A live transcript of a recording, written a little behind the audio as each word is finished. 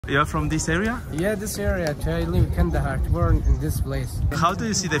You're from this area? Yeah, this area. I live in Kandahar, born in this place. How do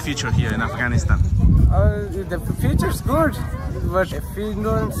you see the future here in Afghanistan? The future's good, but if we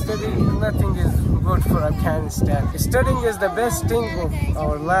don't study, nothing is good for Afghanistan. Studying is the best thing of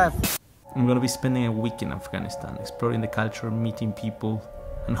our life. I'm gonna be spending a week in Afghanistan, exploring the culture, meeting people,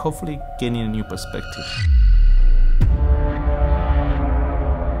 and hopefully gaining a new perspective.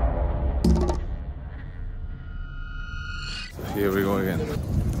 Here we go again.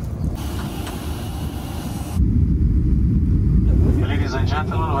 Ladies and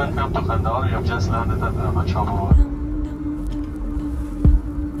gentlemen, welcome to Kandahar. You have just landed at the Machamo.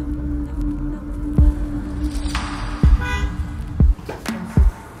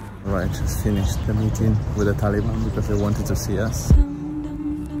 Right, just finished the meeting with the Taliban because they wanted to see us.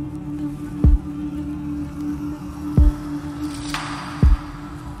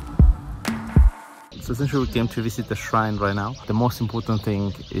 So essentially we came to visit the shrine right now. The most important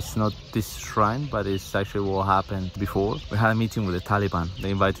thing is not this shrine, but it's actually what happened before. We had a meeting with the Taliban. They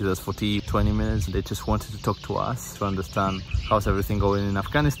invited us for tea, 20 minutes. They just wanted to talk to us to understand how's everything going in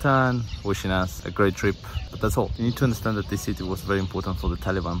Afghanistan, wishing us a great trip. But that's all. You need to understand that this city was very important for the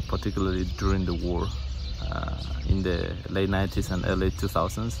Taliban, particularly during the war in the late 90s and early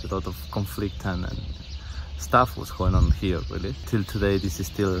 2000s. A lot of conflict and stuff was going on here, really. Till today, this is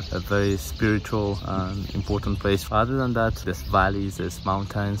still a very spiritual and important place. Other than that, there's valleys, there's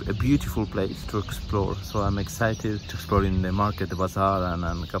mountains, a beautiful place to explore. So I'm excited to explore in the market, the bazaar, and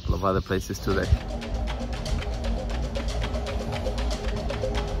a couple of other places today.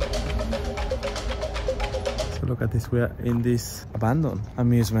 So look at this, we are in this abandoned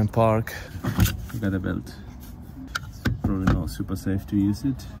amusement park. Look at the belt. Probably not super safe to use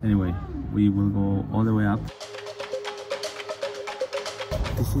it. Anyway, we will go all the way up.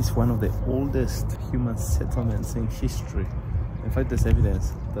 This is one of the oldest human settlements in history. In fact, there's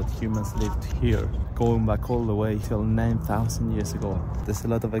evidence that humans lived here, going back all the way till 9,000 years ago. There's a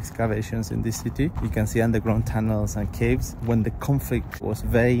lot of excavations in this city. You can see underground tunnels and caves. When the conflict was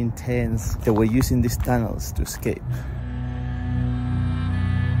very intense, they were using these tunnels to escape.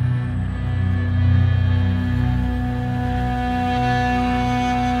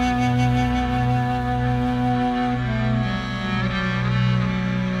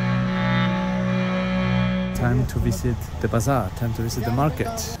 Time to visit the bazaar, time to visit the market.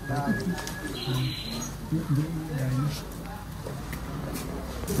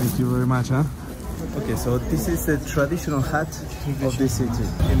 Thank you very much, huh? Okay, so this is the traditional hut of this city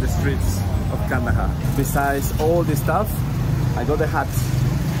in the streets of Kandahar. Besides all this stuff, I got the hut.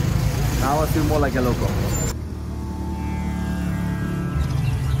 Now I feel more like a local.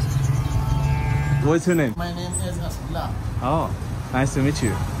 What's your name? My name is Salvino. Oh, nice to meet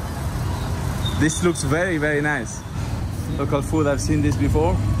you. This looks very, very nice. Local food, I've seen this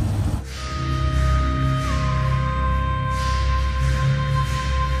before.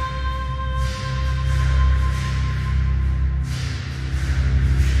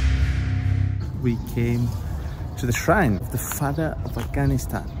 We came to the shrine of the father of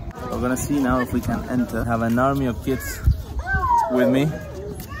Afghanistan. We're gonna see now if we can enter. I have an army of kids with me.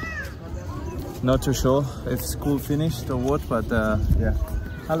 Not too sure if school finished or what, but yeah.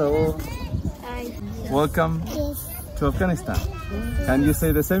 Hello. Welcome to Afghanistan. Can you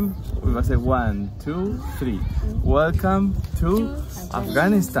say the same? We must say 1, 2, 3. Welcome to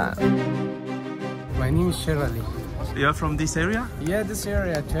Afghanistan. My name is Shirley. You're from this area? Yeah, this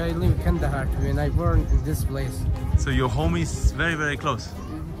area. I live in Kandahar, and I born in this place. So your home is very, very close?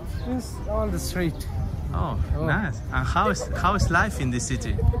 Just on the street. Oh, nice. And how is life in this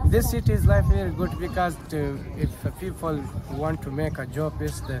city? This city is life very good because if people want to make a job,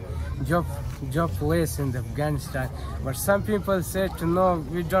 it's the job place in Afghanistan. But some people say no,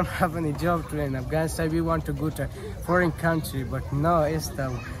 we don't have any job in Afghanistan. We want to go to foreign country. But no, it's the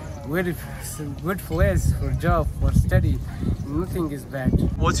very good place for job, for study. Nothing is bad.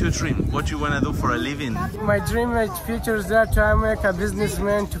 What's your dream? What do you want to do for a living? My dream, my future is that I make a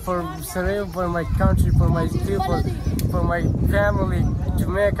businessman for serve for my country, for my people, for my family, to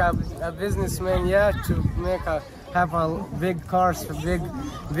make a businessman, yeah, to make have a big cars,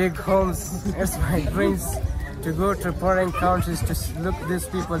 big homes. It's my dreams to go to foreign countries to look these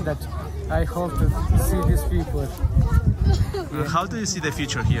people that I hope to see these people. Yeah. How do you see the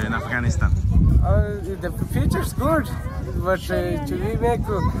future here in Afghanistan? The future's good, but we make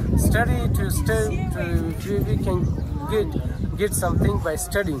study we can get something by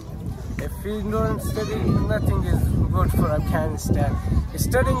studying. If we don't study, nothing is good for Afghanistan.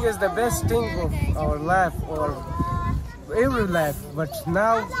 Studying is the best thing of our life or every life, but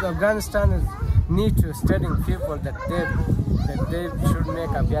now Afghanistan is need to studying people that they should make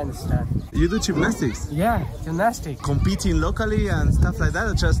Afghanistan. You do gymnastics? Yeah, gymnastics. Competing locally and stuff like that,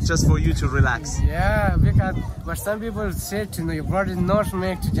 or just for you to relax? Yeah, because but some people say to me, your body not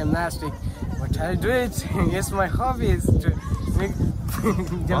make to gymnastics, but I do it. It's my hobby is to make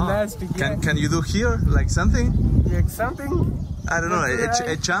gymnastics. Wow. Yeah. Can you do here like something? Like something? I don't know,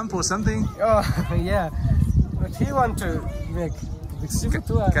 a jump or something? Oh yeah, but he want to make.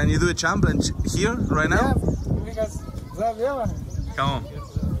 Can you do a jump and here right now? Yeah, because come on.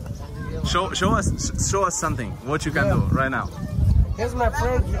 Show us something. What you can do right now. Here's my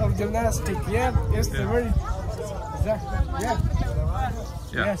friend of gymnastics. Yeah, it's the very. Yeah.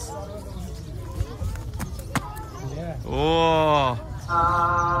 Yes. Yeah. Oh.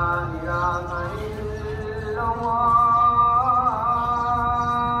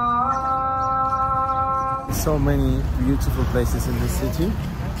 So many beautiful places in this city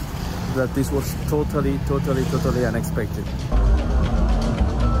that this was totally unexpected.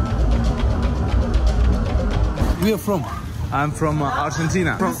 Where are you from? I'm from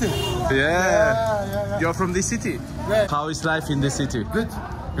Argentina. Yeah. You're from this city? Yeah. How is life in this city? Good.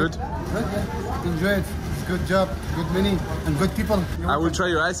 Good? Good, yeah. Enjoy it. It's good job, good money, and good people. I will try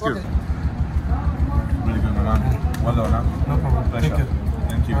your ice cream. Okay. Really good, man. Well done, huh? No problem. Pleasure.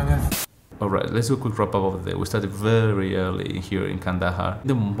 Thank you. Alright, let's do a quick wrap up of the day. We started very early here in Kandahar.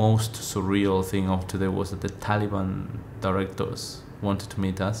 The most surreal thing of today was that the Taliban directors wanted to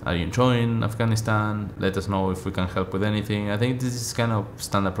meet us. Are you enjoying Afghanistan? Let us know if we can help with anything. I think this is kind of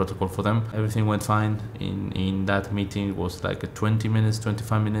standard protocol for them. Everything went fine. In that meeting, it was like a 20 minutes,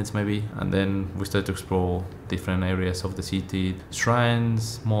 25 minutes maybe. And then we started to explore different areas of the city.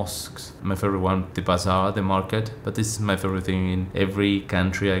 Shrines, mosques. My favorite one, the bazaar, the market. But this is my favorite thing in every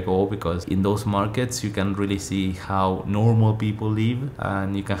country I go, because in those markets, you can really see how normal people live.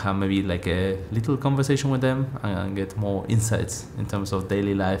 And you can have maybe like a little conversation with them and get more insights in terms of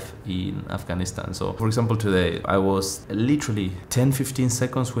daily life in Afghanistan. So for example, today I was literally 10-15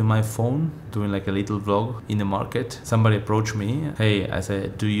 seconds with my phone doing like a little vlog in the market. Somebody approached me. Hey, I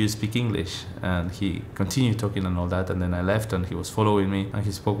said, do you speak English? And he continued talking and all that, and then I left and he was following me and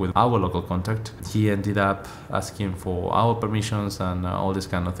he spoke with our local contact. He ended up asking for our permissions and all this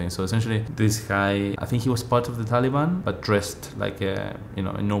kind of thing. So essentially this guy, I think he was part of the Taliban but dressed like a, you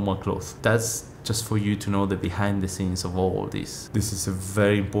know, in normal clothes. That's just for you to know the behind the scenes of all this. This is a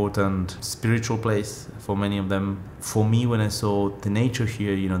very important spiritual place for many of them. For me, when I saw the nature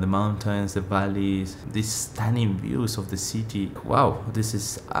here, you know, the mountains, the valleys, these stunning views of the city, wow, this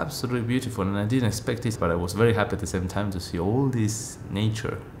is absolutely beautiful. And I didn't expect this, but I was very happy at the same time to see all this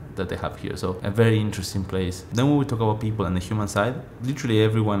nature that they have here. So a very interesting place. Then when we talk about people and the human side, literally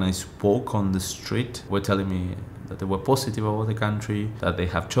everyone I spoke on the street were telling me that they were positive about the country, that they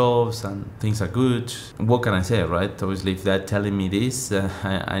have jobs and things are good. What can I say, right? Obviously, if they're telling me this,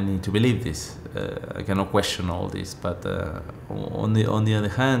 I need to believe this. I cannot question all this. But on the other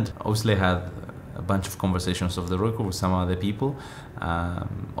hand, obviously I had a bunch of conversations off the record with some other people.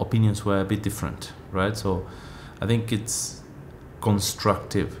 Opinions were a bit different, right? So I think it's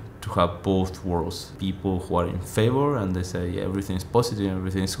constructive to have both worlds. People who are in favor and they say, yeah, everything is positive,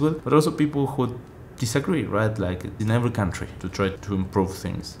 everything is good, but also people who disagree, right? Like in every country, to try to improve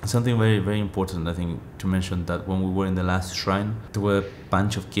things. Something very, very important, I think, to mention, that when we were in the last shrine, there were a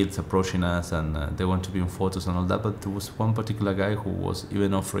bunch of kids approaching us and they want to be in photos and all that, but there was one particular guy who was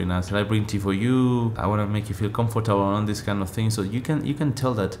even offering us, "Can I bring tea for you? I want to make you feel comfortable," on this kind of thing. So you can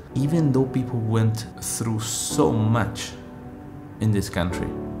tell that even though people went through so much in this country,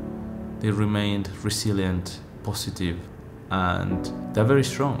 they remained resilient, positive, and they're very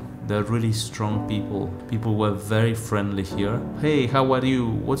strong. They're really strong people. People were very friendly here. Hey, how are you?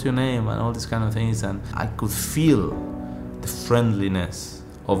 What's your name? And all these kind of things. And I could feel the friendliness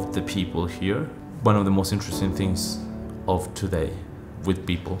of the people here. One of the most interesting things of today with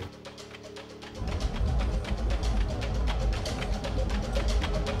people.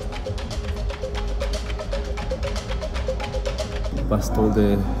 Past all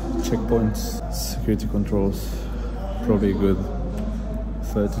the checkpoints, security controls, probably good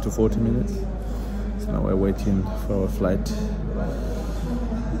 30 to 40 minutes. So now we're waiting for our flight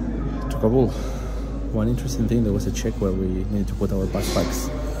to Kabul. One interesting thing, there was a check where we needed to put our backpacks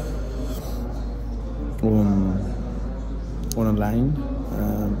on a line,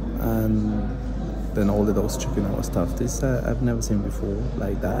 and then all the dogs checking our stuff. This I've never seen before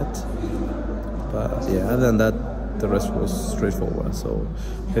like that. But yeah, other than that, the rest was straightforward. So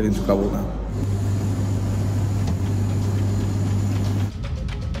heading to Kabul now.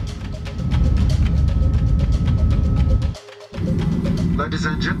 Ladies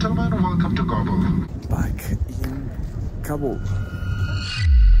and gentlemen, welcome to Kabul. Back in Kabul.